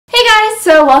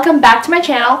So welcome back to my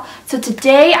channel. So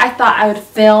today I thought I would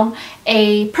film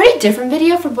a pretty different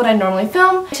video from what I normally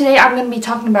film. Today I'm going to be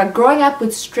talking about growing up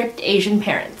with strict Asian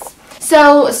parents.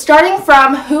 So starting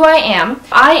from who I am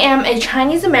a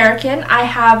Chinese American. I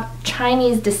have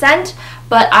Chinese descent,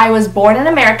 but I was born in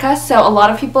America, so a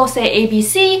lot of people say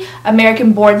ABC,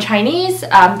 American born Chinese.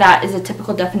 That is a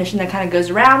typical definition that kind of goes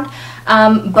around.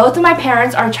 Both of my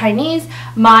parents are Chinese.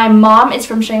 My mom is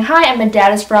from Shanghai and my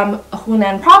dad is from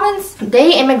Hunan province.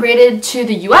 They immigrated to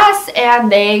the US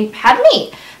and they had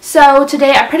me. So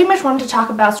today I pretty much wanted to talk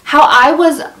about how I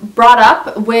was brought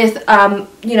up with,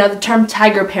 the term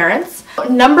tiger parents.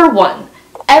 Number one,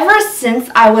 ever since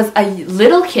I was a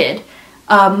little kid,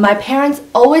 my parents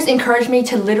always encouraged me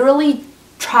to literally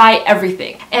try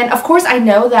everything. And of course I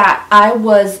know that I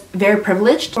was very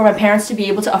privileged for my parents to be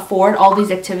able to afford all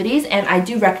these activities, and I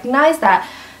do recognize that,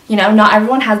 not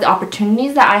everyone has the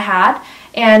opportunities that I had.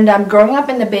 And growing up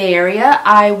in the Bay Area,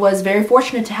 I was very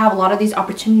fortunate to have a lot of these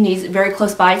opportunities very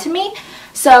close by to me.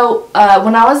 So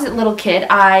when I was a little kid,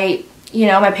 my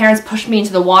parents pushed me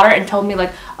into the water and told me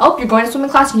like, oh, you're going to swimming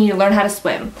class, you need to learn how to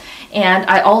swim. And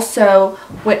I also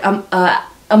went,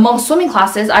 among swimming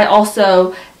classes, I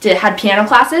also had piano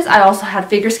classes, I also had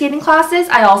figure skating classes,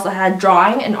 I also had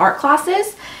drawing and art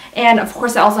classes, and of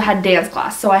course I also had dance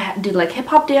class. So I did like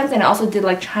hip-hop dance, and I also did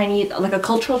like a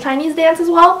cultural Chinese dance as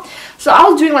well. So I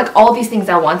was doing like all these things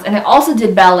at once, and I also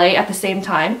did ballet at the same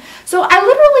time. So I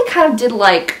literally kind of did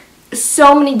like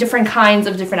so many different kinds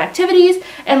of different activities,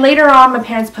 and later on my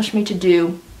parents pushed me to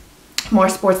do more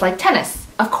sports like tennis.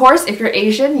 Of course, if you're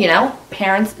Asian,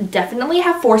 parents definitely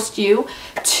have forced you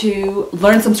to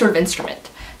learn some sort of instrument.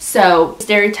 So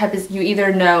stereotype is you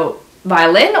either know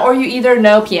violin or you either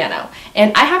know piano.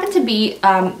 And I happen to be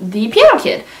the piano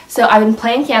kid. So I've been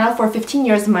playing piano for 15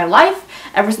 years of my life,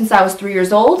 ever since I was 3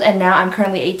 years old, and now I'm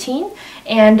currently 18.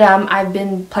 And I've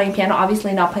been playing piano,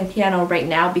 obviously not playing piano right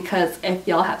now because if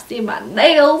y'all have seen my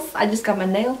nails, I just got my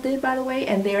nails did, by the way,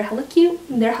 and they're hella cute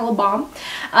and they're hella bomb.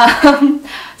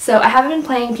 So I haven't been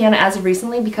playing piano as of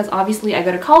recently because obviously I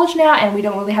go to college now and we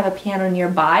don't really have a piano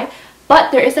nearby,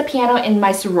 but there is a piano in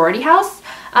my sorority house.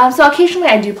 So occasionally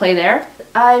I do play there.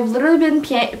 I've literally been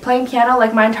playing piano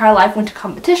like my entire life, went to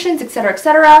competitions, etc.,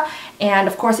 etc. And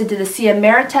of course I did the CA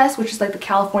Merit test, which is like the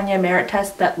California Merit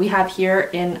test that we have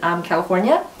here in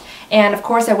California. And of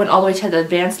course I went all the way to the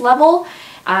advanced level.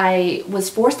 I was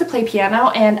forced to play piano,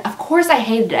 and of course I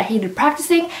hated it. I hated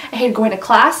practicing, I hated going to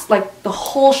class, like the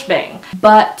whole shebang.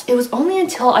 But it was only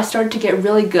until I started to get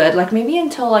really good, like maybe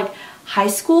until like high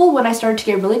school, when I started to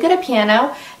get really good at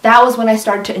piano, that was when I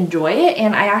started to enjoy it,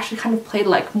 and I actually kind of played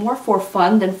like more for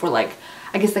fun than for like,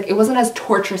 I guess like it wasn't as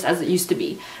torturous as it used to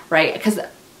be, right? Because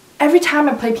every time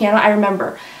I play piano, I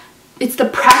remember it's the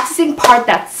practicing part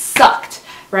that sucked,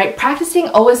 right? Practicing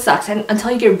always sucks, and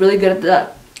until you get really good at the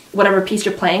whatever piece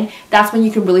you're playing, that's when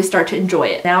you can really start to enjoy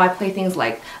it. Now I play things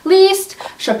like Liszt,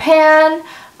 Chopin,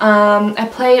 I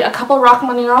played a couple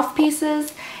Rachmaninoff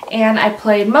pieces, and I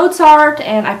played Mozart,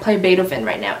 and I play Beethoven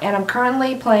right now. And I'm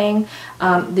currently playing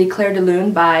the Clair de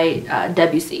Lune by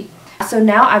Debussy. So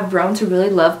now I've grown to really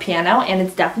love piano, and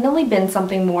it's definitely been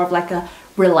something more of like a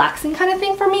relaxing kind of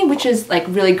thing for me, which is like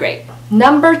really great.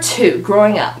 Number two,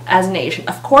 growing up as an Asian.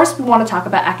 Of course we want to talk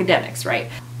about academics, right?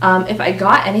 If I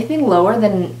got anything lower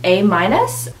than an A-,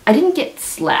 I didn't get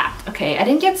slapped, okay? I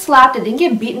didn't get slapped, I didn't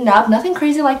get beaten up, nothing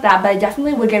crazy like that, but I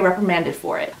definitely would get reprimanded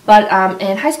for it. But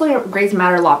in high school, grades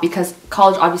matter a lot because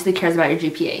college obviously cares about your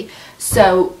GPA.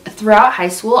 So throughout high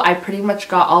school, I pretty much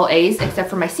got all A's except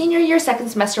for my senior year, second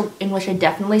semester, in which I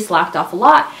definitely slacked off a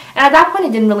lot. And at that point,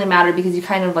 it didn't really matter because you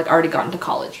kind of like already got into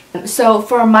college. So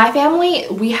for my family,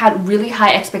 we had really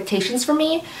high expectations for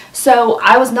me. So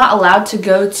I was not allowed to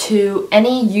go to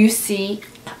any UC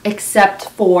except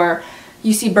for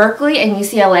UC Berkeley and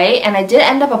UCLA, and I did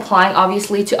end up applying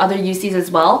obviously to other UCs as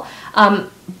well.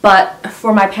 But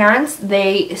for my parents,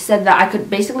 they said that I could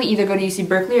basically either go to UC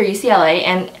Berkeley or UCLA,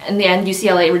 and in the end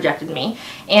UCLA rejected me.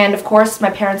 And of course my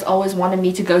parents always wanted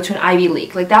me to go to an Ivy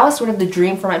League. Like that was sort of the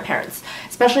dream for my parents,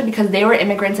 especially because they were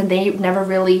immigrants and they never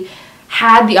really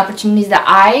had the opportunities that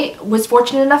I was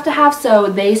fortunate enough to have, so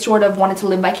they sort of wanted to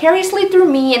live vicariously through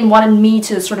me and wanted me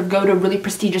to sort of go to a really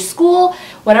prestigious school.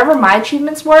 Whatever my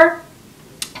achievements were,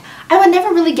 I would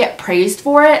never really get praised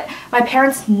for it. My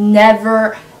parents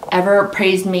never ever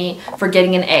praised me for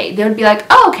getting an A. They would be like,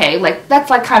 oh, okay, like that's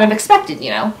like kind of expected,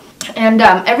 And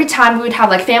every time we would have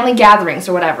like family gatherings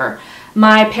or whatever,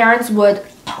 my parents would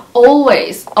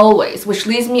always, which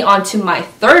leads me on to my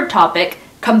third topic,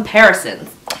 comparisons.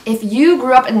 If you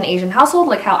grew up in an Asian household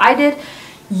like how I did,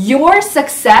 Your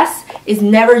success is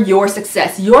never your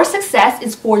success. Your success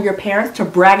is for your parents to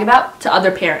brag about to other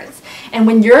parents. And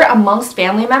when you're amongst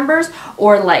family members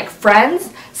or like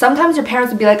friends, sometimes your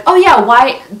parents would be like, oh yeah,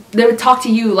 why, they would talk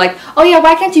to you like, oh yeah,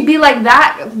 why can't you be like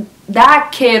that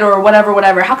kid or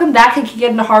whatever. How come that kid can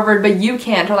get into Harvard but you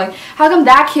can't? Or like, how come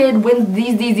that kid wins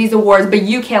these awards but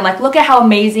you can't? Like, look at how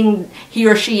amazing he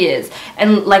or she is.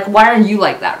 And like, why aren't you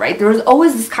like that, right? There was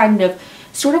always this kind of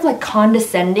sort of like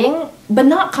condescending, but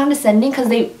not condescending because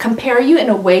they compare you in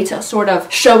a way to sort of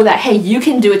show that, hey, you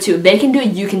can do it too. They can do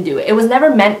it, you can do it. It was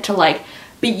never meant to like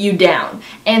beat you down.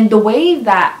 And the way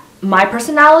that my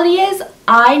personality is,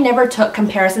 I never took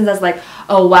comparisons as like,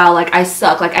 oh wow, like I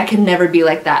suck, like I can never be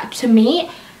like that. To me,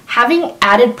 having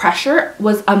added pressure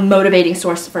was a motivating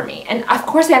source for me. And of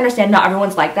course I understand not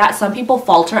everyone's like that. Some people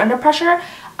falter under pressure.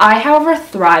 I, however,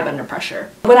 thrive under pressure.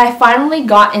 When I finally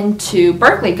got into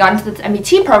Berkeley, got into this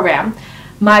MET program,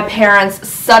 my parents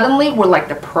suddenly were like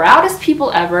the proudest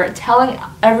people ever, telling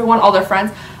everyone, all their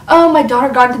friends, oh, my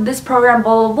daughter got into this program,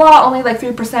 blah, blah, blah, only like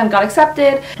 3% got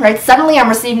accepted, right? Suddenly I'm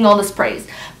receiving all this praise.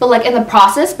 But like in the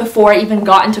process, before I even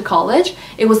got into college,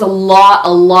 it was a lot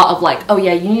of like, oh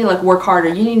yeah, you need to like work harder,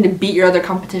 you need to beat your other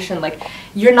competition, like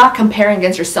you're not comparing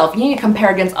against yourself, you need to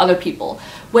compare against other people,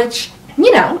 which,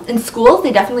 you know, in schools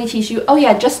they definitely teach you, oh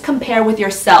yeah, just compare with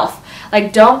yourself,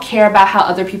 like don't care about how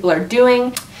other people are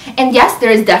doing. And yes,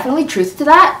 there is definitely truth to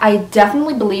that. I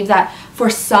definitely believe that for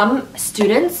some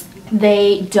students,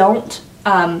 they don't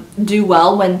do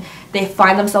well when they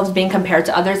find themselves being compared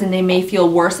to others and they may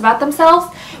feel worse about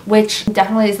themselves, which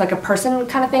definitely is like a person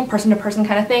kind of thing, person to person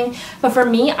kind of thing. But for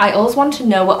me, I always wanted to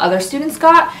know what other students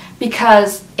got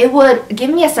because it would give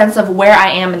me a sense of where I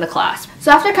am in the class.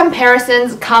 So after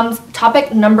comparisons comes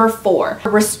topic number 4,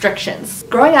 restrictions.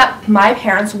 Growing up, my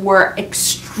parents were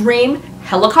extreme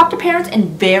helicopter parents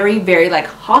and very like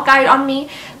hawk-eyed on me.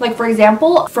 Like for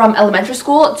example, from elementary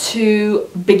school to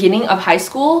beginning of high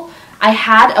school, I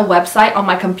had a website on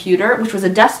my computer, which was a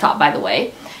desktop by the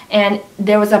way, and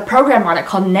there was a program on it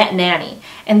called Net Nanny.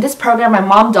 And this program, my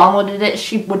mom downloaded it.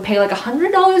 She would pay like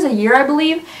 $100 a year, I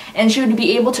believe, and she would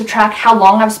be able to track how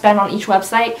long I've spent on each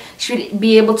website. She would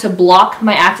be able to block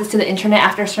my access to the internet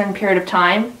after a certain period of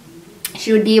time.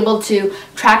 She would be able to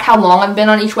track how long I've been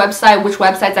on each website, which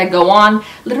websites I go on,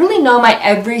 literally know my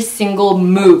every single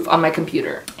move on my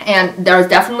computer. And there was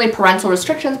definitely parental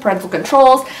restrictions, parental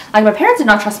controls. Like my parents did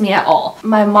not trust me at all.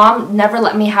 My mom never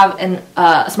let me have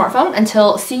a smartphone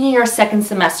until senior year, second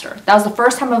semester. That was the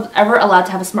first time I was ever allowed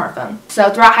to have a smartphone. So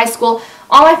throughout high school,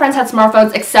 all my friends had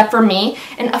smartphones except for me.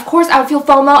 And of course I would feel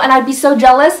FOMO and I'd be so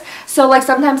jealous. So like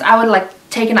sometimes I would like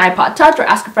take an iPod Touch or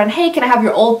ask a friend, hey, can I have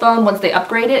your old phone once they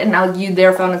upgrade it? And I'll use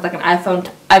their phone as like an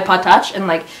iPod Touch and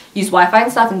like use Wi-Fi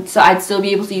and stuff. And so I'd still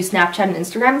be able to use Snapchat and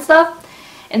Instagram and stuff.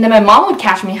 And then my mom would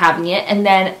catch me having it. And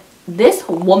then this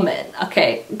woman,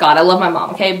 okay, God, I love my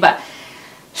mom, okay? But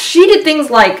she did things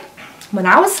like when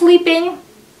I was sleeping,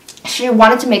 she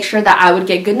wanted to make sure that I would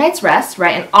get good night's rest,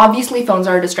 right? And obviously phones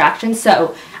are a distraction.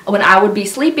 So when I would be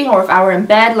sleeping or if I were in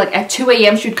bed, like at 2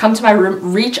 a.m., she would come to my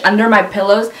room, reach under my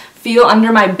pillows, feel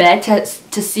under my bed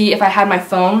to see if I had my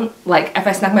phone, like if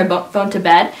I snuck my phone to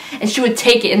bed, and she would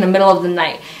take it in the middle of the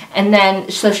night. And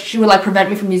then so she would like prevent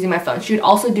me from using my phone. She would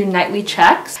also do nightly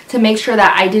checks to make sure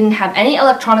that I didn't have any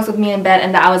electronics with me in bed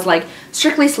and that I was like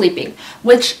strictly sleeping,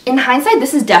 which in hindsight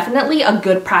this is definitely a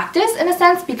good practice in a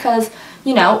sense because,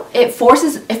 you know, it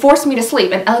forced me to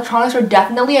sleep, and electronics are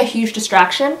definitely a huge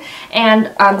distraction.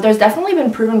 And there's definitely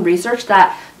been proven research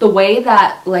that the way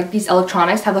that like these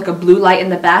electronics have like a blue light in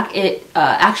the back, it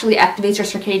actually activates your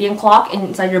circadian clock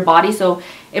inside your body, so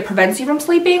it prevents you from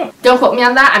sleeping. Don't quote me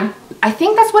on that. I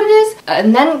think that's what it is.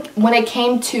 And then when it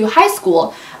came to high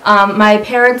school, my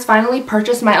parents finally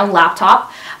purchased my own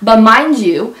laptop, but mind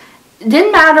you, it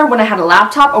didn't matter when I had a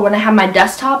laptop or when I had my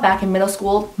desktop back in middle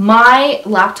school. My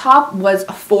laptop was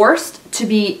forced to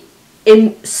be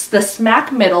in the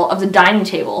smack middle of the dining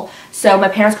table so my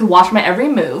parents could watch my every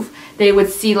move. They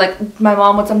would see, like, my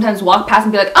mom would sometimes walk past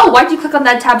and be like, oh, why'd you click on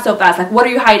that tab so fast? Like, what are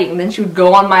you hiding? And then she would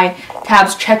go on my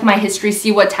tabs, check my history,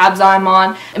 see what tabs I'm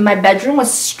on. And my bedroom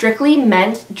was strictly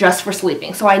meant just for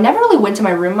sleeping. So I never really went to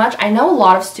my room much. I know a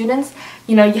lot of students,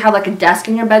 you know, you have like a desk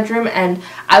in your bedroom, and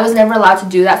I was never allowed to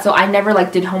do that. So I never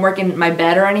like did homework in my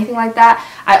bed or anything like that.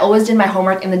 I always did my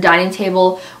homework in the dining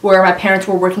table where my parents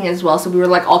were working as well. So we were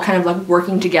like all kind of like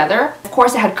working together. Of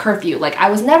course I had curfew. Like I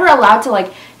was never allowed to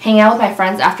like hang out with my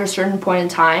friends after a certain point in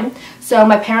time. So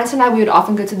my parents and I, we would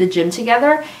often go to the gym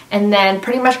together, and then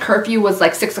pretty much curfew was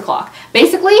like 6 o'clock.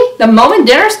 Basically, the moment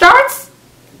dinner starts,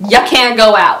 you can't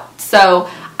go out. So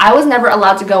I was never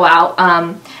allowed to go out.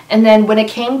 And then when it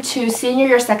came to senior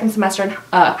year, second semester in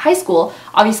high school,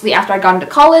 obviously after I got into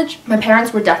college, my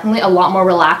parents were definitely a lot more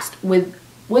relaxed with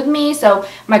me, so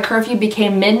my curfew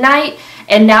became midnight.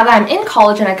 And now that I'm in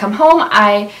college and I come home,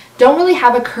 I don't really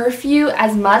have a curfew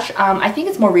as much. I think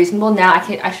it's more reasonable now.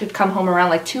 I should come home around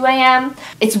like 2 a.m.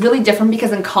 It's really different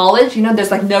because in college, you know,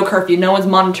 there's like no curfew. No one's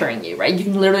monitoring you, right? You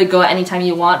can literally go at any time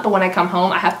you want. But when I come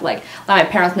home, I have to like let my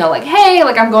parents know like, hey,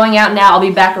 like I'm going out now. I'll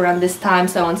be back around this time,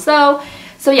 so and so.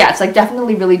 So yeah, it's like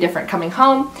definitely really different coming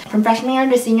home. From freshman year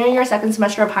to senior year, second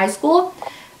semester of high school,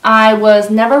 I was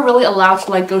never really allowed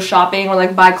to like go shopping or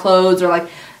like buy clothes or like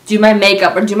do my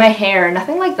makeup or do my hair.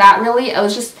 Nothing like that really. I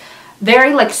was just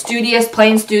very like studious,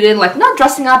 plain student, like not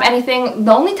dressing up, anything.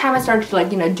 The only time I started to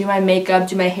like, you know, do my makeup,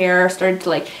 do my hair, started to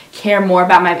like care more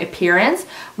about my appearance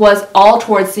was all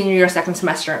towards senior year, second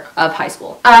semester of high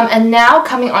school. And now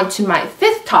coming on to my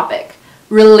fifth topic,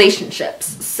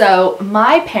 relationships. So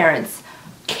my parents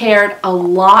cared a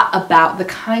lot about the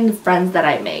kind of friends that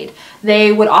I made.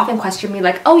 They would often question me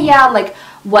like, oh yeah, like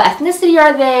what ethnicity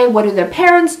are they? What do their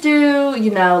parents do?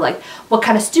 You know, like what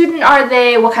kind of student are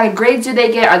they? What kind of grades do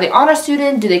they get? Are they honor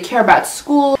student? Do they care about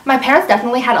school? My parents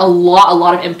definitely had a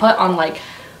lot of input on like,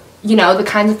 you know, the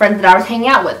kinds of friends that I was hanging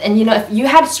out with. And you know, if you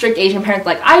had strict Asian parents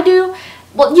like I do,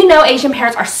 well, you know, Asian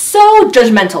parents are so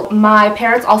judgmental. My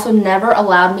parents also never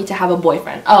allowed me to have a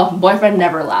boyfriend. Oh, boyfriend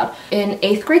never allowed. In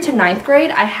 8th grade to 9th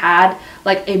grade, I had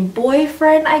like a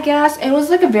boyfriend, I guess. It was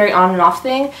like a very on and off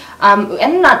thing. It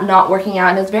ended up not working out,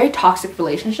 and it was a very toxic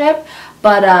relationship.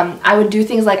 But I would do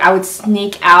things like I would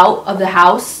sneak out of the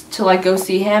house to like go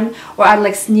see him, or I'd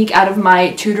like sneak out of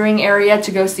my tutoring area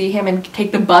to go see him and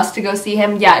take the bus to go see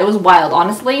him. Yeah, it was wild,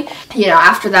 honestly. You know,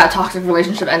 after that toxic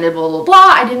relationship ended, blah, blah, blah,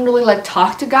 I didn't really like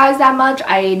talk to guys that much.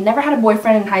 I never had a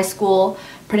boyfriend in high school,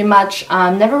 pretty much.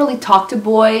 Never really talked to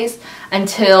boys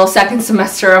until second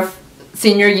semester of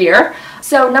senior year.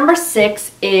 So number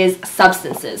 6 is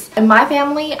substances. In my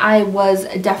family, I was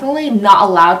definitely not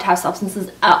allowed to have substances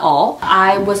at all.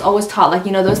 I was always taught like,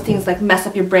 you know, those things like mess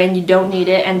up your brain, you don't need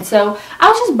it. And so I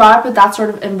was just brought up with that sort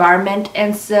of environment.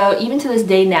 And so even to this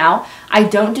day now, I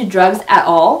don't do drugs at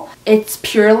all. It's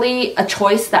purely a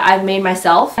choice that I've made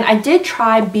myself. And I did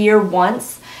try beer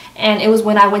once, and it was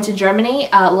when I went to Germany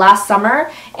last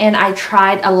summer, and I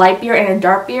tried a light beer and a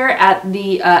dark beer at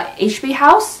the HB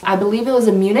house. I believe it was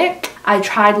in Munich. I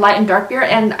tried light and dark beer,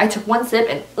 and I took one sip,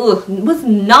 and ugh, it was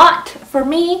not for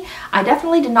me. I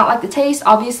definitely did not like the taste.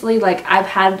 Obviously, like I've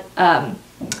had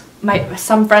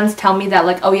some friends tell me that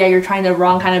like, oh yeah, you're trying the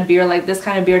wrong kind of beer, like this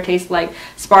kind of beer tastes like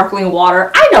sparkling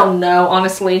water. I don't know,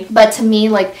 honestly, but to me,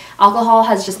 like alcohol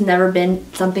has just never been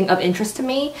something of interest to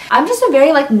me. I'm just a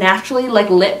very like naturally like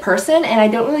lit person, and I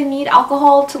don't really need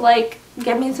alcohol to like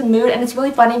get me into the mood. And it's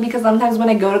really funny because sometimes when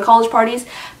I go to college parties,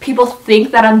 people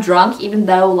think that I'm drunk even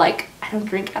though like I don't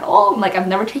drink at all. Like I've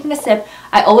never taken a sip.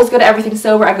 I always go to everything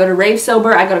sober. I go to rave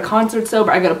sober. I go to concert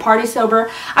sober. I go to party sober.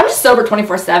 I'm just sober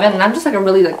 24/7, and I'm just like a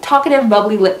really like talkative,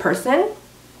 bubbly, lit person.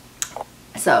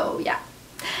 So yeah.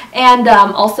 And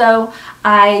also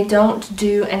I don't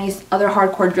do any other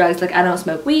hardcore drugs. Like I don't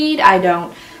smoke weed. I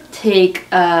don't take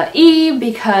E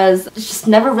because it just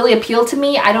never really appealed to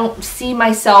me. I don't see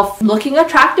myself looking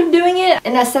attractive doing it.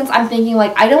 In a sense, I'm thinking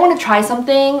like I don't want to try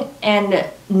something and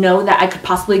know that I could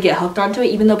possibly get hooked onto it,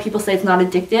 even though people say it's not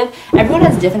addictive. Everyone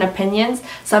has different opinions.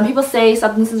 Some people say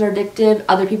substances are addictive,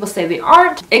 other people say they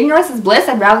aren't. Ignorance is bliss.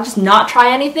 I'd rather just not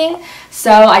try anything.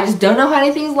 So I just don't know how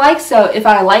anything's like. So if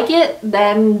I like it,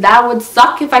 then that would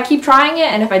suck if I keep trying it.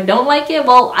 And if I don't like it,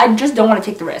 well, I just don't want to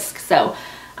take the risk. So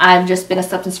I've just been a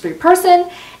substance-free person,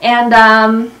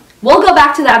 and we'll go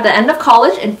back to that at the end of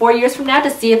college in 4 years from now to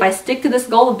see if I stick to this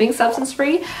goal of being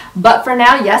substance-free. But for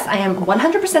now, yes, I am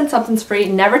 100% substance-free,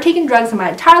 never taken drugs in my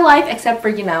entire life except for,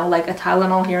 you know, like a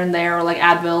Tylenol here and there, or like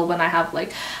Advil when I have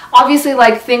like, obviously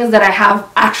like things that I have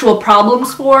actual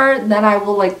problems for, then I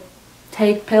will like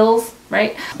take pills,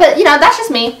 right? But you know, that's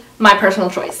just me, my personal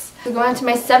choice. So going to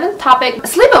my 7th topic,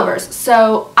 sleepovers.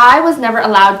 So I was never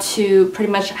allowed to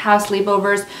pretty much have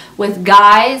sleepovers with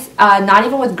guys, not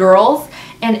even with girls.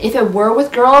 And if it were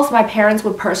with girls, my parents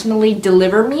would personally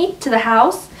deliver me to the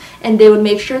house, and they would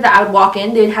make sure that I would walk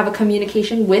in. They'd have a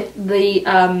communication with the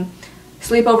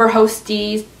sleepover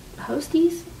hosties,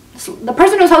 the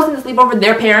person who's hosting the sleepover,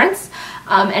 their parents,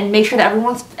 and make sure that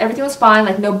everything was fine,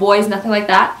 like no boys, nothing like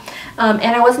that.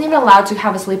 And I wasn't even allowed to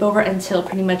have a sleepover until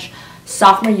pretty much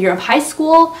sophomore year of high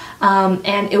school,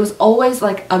 and it was always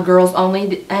like a girls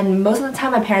only, and most of the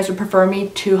time my parents would prefer me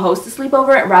to host a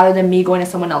sleepover rather than me going to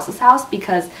someone else's house,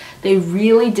 because they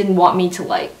really didn't want me to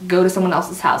like go to someone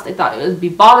else's house. They thought it would be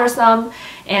bothersome,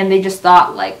 and they just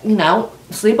thought, like, you know,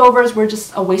 sleepovers were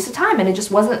just a waste of time, and it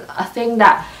just wasn't a thing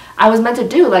that I was meant to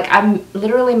do. Like, I'm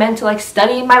literally meant to like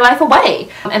study my life away.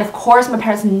 And of course my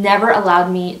parents never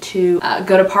allowed me to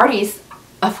go to parties.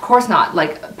 Of course not.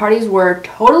 Like, parties were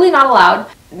totally not allowed.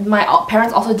 My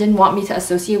parents also didn't want me to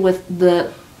associate with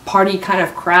the party kind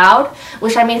of crowd,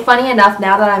 which, I mean, funny enough,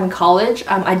 now that I'm in college,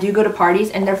 I do go to parties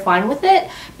and they're fine with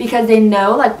it because they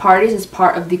know like parties is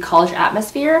part of the college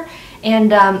atmosphere.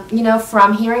 And you know,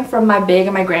 from hearing from my big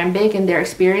and my grand big and their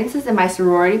experiences in my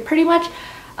sorority, pretty much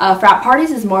frat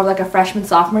parties is more of like a freshman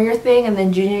sophomore year thing, and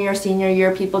then junior year senior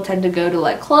year people tend to go to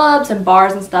like clubs and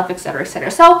bars and stuff, etc.,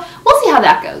 etc. So we'll see how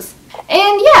that goes.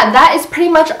 And yeah, that is pretty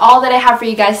much all that I have for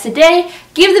you guys today.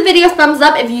 Give the video a thumbs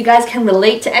up if you guys can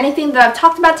relate to anything that I've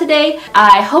talked about today.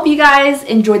 I hope you guys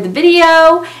enjoyed the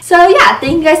video. So yeah,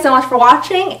 thank you guys so much for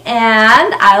watching,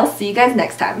 and I'll see you guys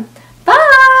next time.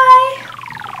 Bye!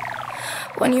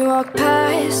 When you walk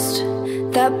past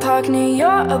that park near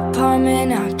your apartment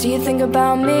now, do you think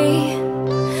about me?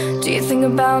 Do you think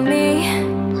about me?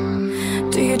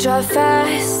 Do you drive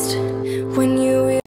fast?